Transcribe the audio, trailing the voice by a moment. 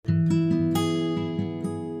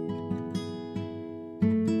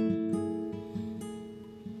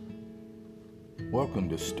Welcome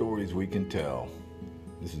to Stories We Can Tell.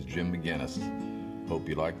 This is Jim McGinnis. Hope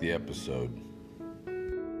you like the episode.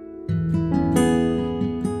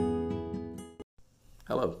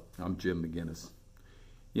 Hello, I'm Jim McGinnis.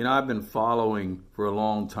 I've been following for a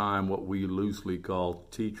long time what we loosely call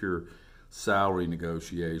teacher salary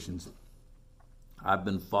negotiations. I've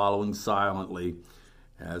been following silently,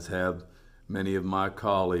 as have many of my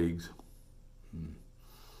colleagues.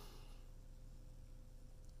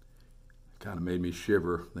 Kind of made me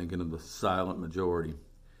shiver thinking of the silent majority.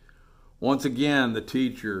 Once again, the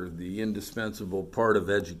teacher, the indispensable part of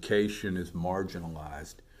education, is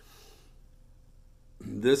marginalized.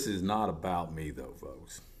 This is not about me, though,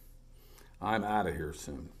 folks. I'm out of here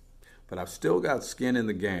soon. But I've still got skin in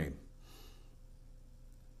the game.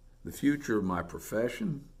 The future of my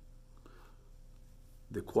profession,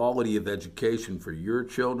 the quality of education for your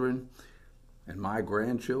children and my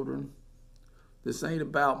grandchildren, this ain't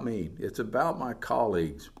about me. It's about my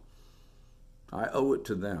colleagues. I owe it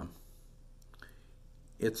to them.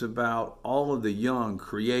 It's about all of the young,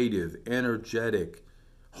 creative, energetic,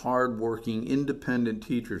 hardworking, independent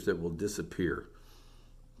teachers that will disappear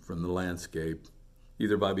from the landscape,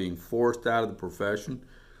 either by being forced out of the profession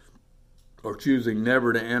or choosing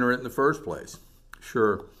never to enter it in the first place.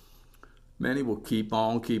 Sure, many will keep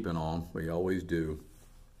on keeping on. We always do.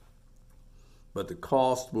 But the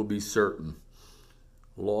cost will be certain.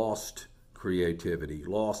 Lost creativity,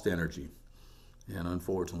 lost energy, and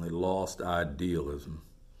unfortunately lost idealism.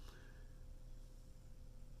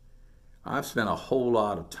 I've spent a whole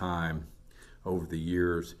lot of time over the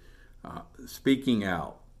years speaking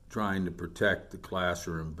out, trying to protect the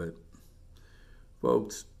classroom, but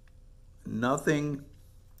folks, nothing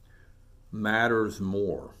matters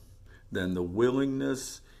more than the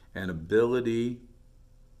willingness and ability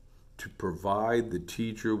to provide the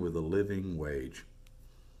teacher with a living wage.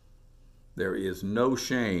 There is no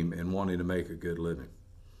shame in wanting to make a good living.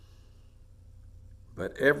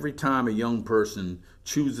 But every time a young person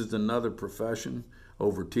chooses another profession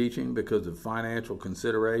over teaching because of financial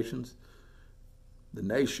considerations, the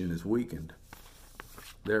nation is weakened.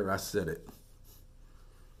 There, I said it.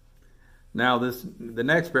 Now, the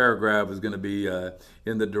next paragraph is going to be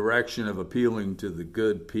in the direction of appealing to the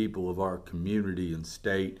good people of our community and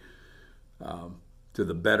state, to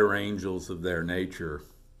the better angels of their nature.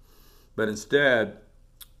 But instead,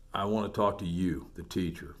 I want to talk to you, the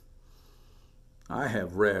teacher. I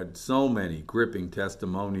have read so many gripping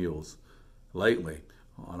testimonials lately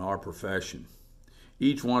on our profession.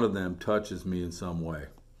 Each one of them touches me in some way.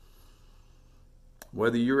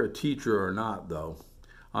 Whether you're a teacher or not, though,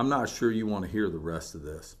 I'm not sure you want to hear the rest of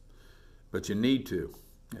this. But you need to.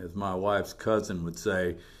 As my wife's cousin would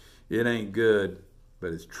say, it ain't good,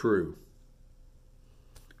 but it's true.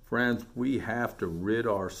 Friends, we have to rid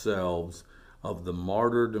ourselves of the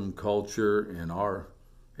martyrdom culture in our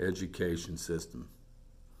education system.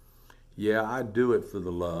 Yeah, I do it for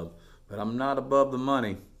the love, but I'm not above the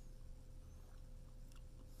money.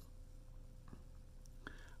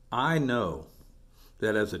 I know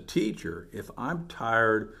that as a teacher, if I'm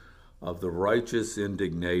tired of the righteous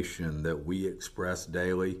indignation that we express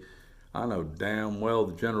daily, I know damn well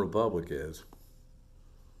the general public is.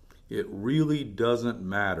 It really doesn't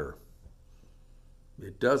matter.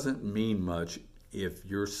 It doesn't mean much if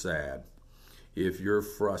you're sad, if you're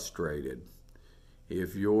frustrated,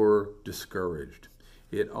 if you're discouraged.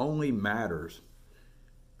 It only matters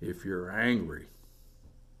if you're angry,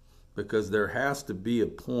 because there has to be a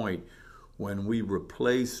point when we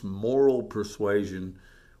replace moral persuasion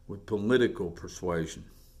with political persuasion.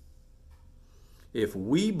 If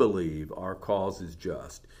we believe our cause is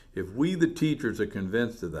just, if we, the teachers, are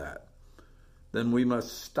convinced of that, then we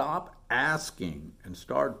must stop asking and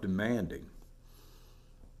start demanding.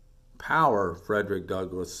 Power, Frederick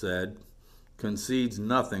Douglass said, concedes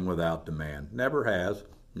nothing without demand. Never has,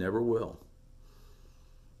 never will.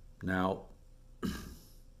 Now,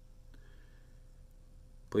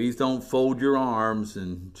 please don't fold your arms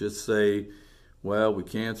and just say, well, we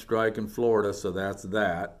can't strike in Florida, so that's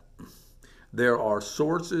that. There are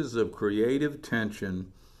sources of creative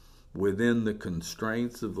tension within the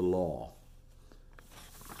constraints of the law,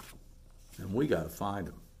 and we got to find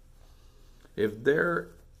them. If there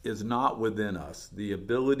is not within us the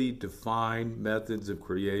ability to find methods of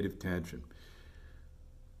creative tension,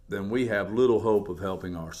 then we have little hope of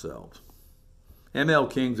helping ourselves. M.L.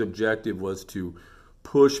 King's objective was to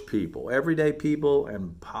push people, everyday people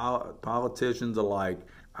and politicians alike,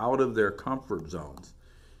 out of their comfort zones.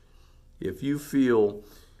 If you feel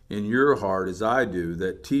in your heart, as I do,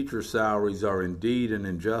 that teacher salaries are indeed an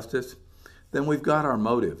injustice, then we've got our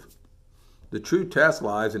motive. The true test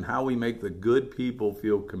lies in how we make the good people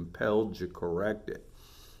feel compelled to correct it.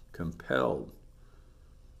 Compelled,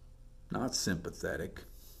 not sympathetic.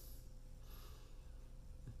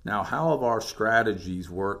 Now, how have our strategies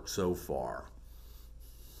worked so far?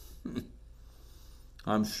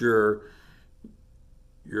 I'm sure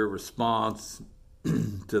your response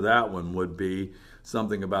to that one would be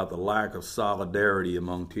something about the lack of solidarity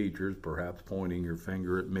among teachers, perhaps pointing your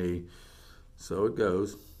finger at me. So it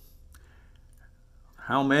goes.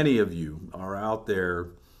 How many of you are out there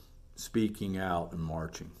speaking out and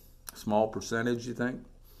marching? Small percentage, you think?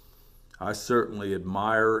 I certainly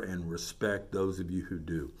admire and respect those of you who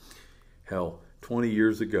do. Hell, 20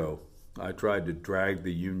 years ago, I tried to drag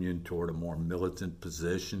the union toward a more militant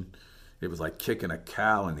position. It was like kicking a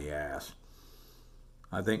cow in the ass.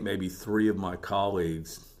 I think maybe 3 of my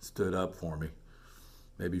colleagues stood up for me,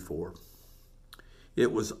 maybe 4.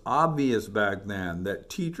 It was obvious back then that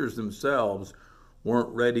teachers themselves weren't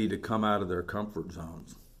ready to come out of their comfort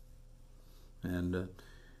zones. And,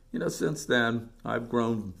 since then, I've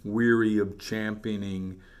grown weary of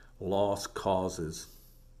championing lost causes.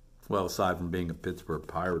 Well, aside from being a Pittsburgh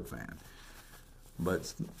Pirate fan.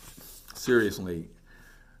 But seriously,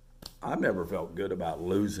 I've never felt good about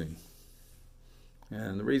losing.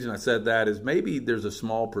 And the reason I said that is maybe there's a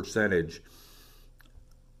small percentage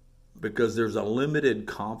because there's a limited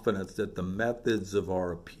confidence that the methods of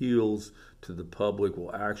our appeals to the public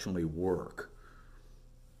will actually work.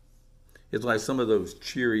 It's like some of those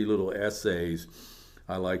cheery little essays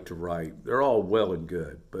I like to write. They're all well and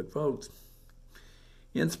good, but folks,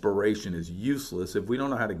 inspiration is useless if we don't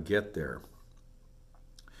know how to get there.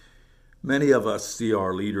 Many of us see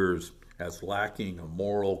our leaders as lacking a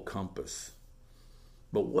moral compass.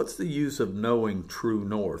 But what's the use of knowing true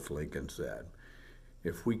north, Lincoln said,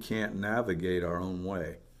 if we can't navigate our own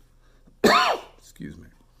way? Excuse me.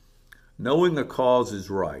 Knowing the cause is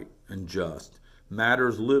right and just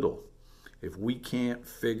matters little if we can't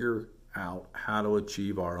figure out how to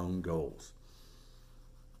achieve our own goals.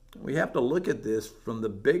 We have to look at this from the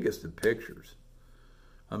biggest of pictures.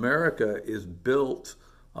 America is built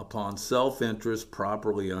upon self-interest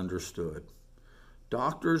properly understood.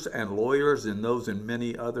 Doctors and lawyers and those in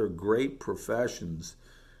many other great professions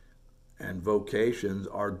and vocations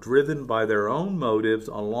are driven by their own motives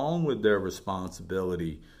along with their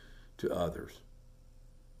responsibility to others.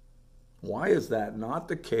 Why is that not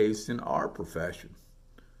the case in our profession?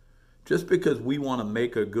 Just because we want to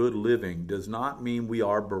make a good living does not mean we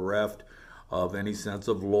are bereft of any sense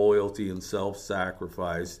of loyalty and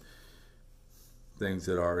self-sacrifice, things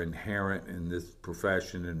that are inherent in this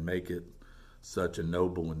profession and make it such a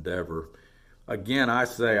noble endeavor. Again, I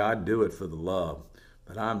say I do it for the love,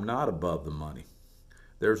 but I'm not above the money.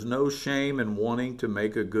 There's no shame in wanting to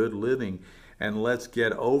make a good living, and let's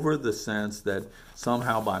get over the sense that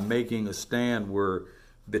somehow by making a stand we're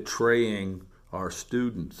betraying our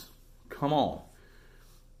students. Come on.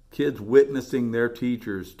 Kids witnessing their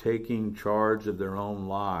teachers taking charge of their own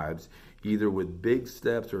lives, either with big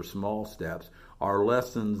steps or small steps, are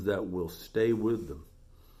lessons that will stay with them.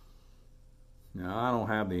 Now, I don't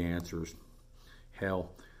have the answers.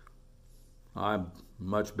 Hell, I'm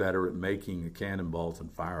much better at making the cannonballs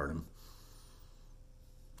and firing them.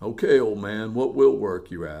 Okay, old man, what will work,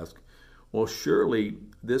 you ask? Well, surely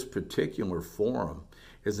this particular forum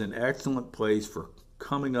is an excellent place for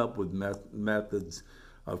coming up with methods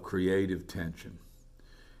of creative tension.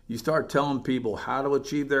 You start telling people how to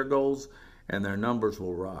achieve their goals, and their numbers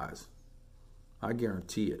will rise. I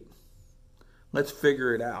guarantee it. Let's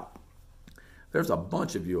figure it out. There's a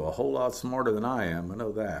bunch of you a whole lot smarter than I am, I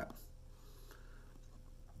know that.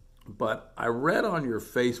 But I read on your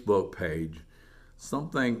Facebook page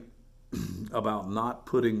something about not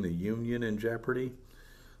putting the union in jeopardy.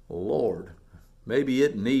 Lord, maybe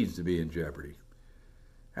it needs to be in jeopardy.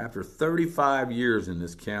 After 35 years in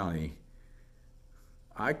this county,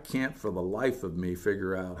 I can't for the life of me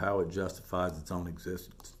figure out how it justifies its own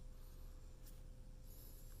existence.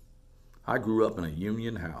 I grew up in a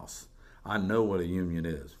union house. I know what a union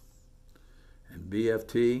is. And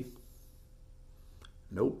BFT?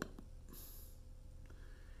 Nope.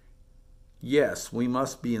 Yes, we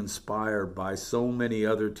must be inspired by so many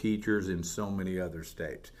other teachers in so many other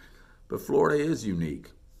states. But Florida is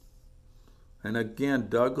unique. And again,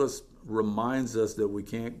 Douglas reminds us that we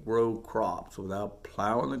can't grow crops without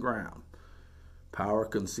plowing the ground. Power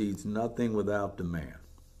concedes nothing without demand.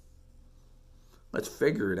 Let's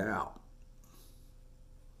figure it out.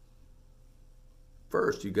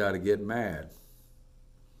 First, you got to get mad.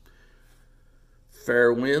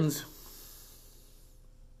 Fair winds.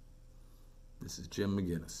 This is Jim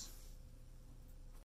McGinnis.